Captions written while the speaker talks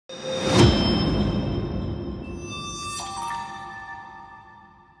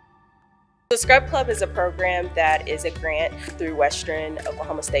Scrub Club is a program that is a grant through Western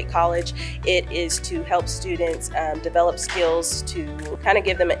Oklahoma State College. It is to help students develop skills to kind of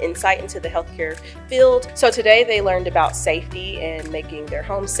give them an insight into the healthcare field. So today they learned about safety and making their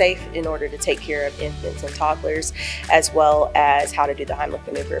home safe in order to take care of infants and toddlers, as well as how to do the Heimlich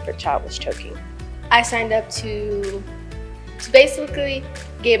maneuver if a child was choking. I signed up to basically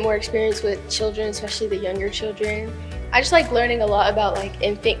get more experience with children, especially the younger children. I just like learning a lot about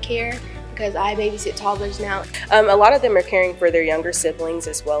infant care because I babysit toddlers now. A lot of them are caring for their younger siblings,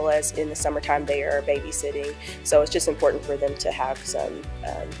 as well as in the summertime they are babysitting. So it's just important for them to have some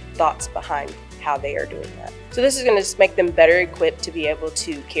thoughts behind how they are doing that. So this is going to just make them better equipped to be able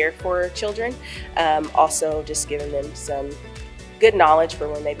to care for children. Also just giving them some good knowledge for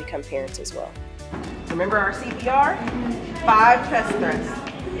when they become parents as well. Remember our CPR? 5 chest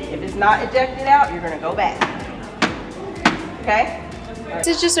thrusts. If it's not ejected out, you're going to go back. Okay? This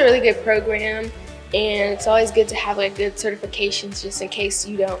is just a really good program, and it's always good to have good certifications just in case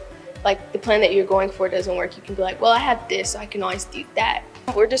you don't, the plan that you're going for doesn't work. You can be like, well, I have this, so I can always do that.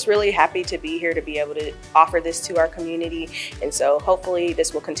 We're just really happy to be here to be able to offer this to our community, and so hopefully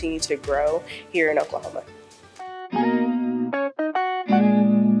this will continue to grow here in Oklahoma.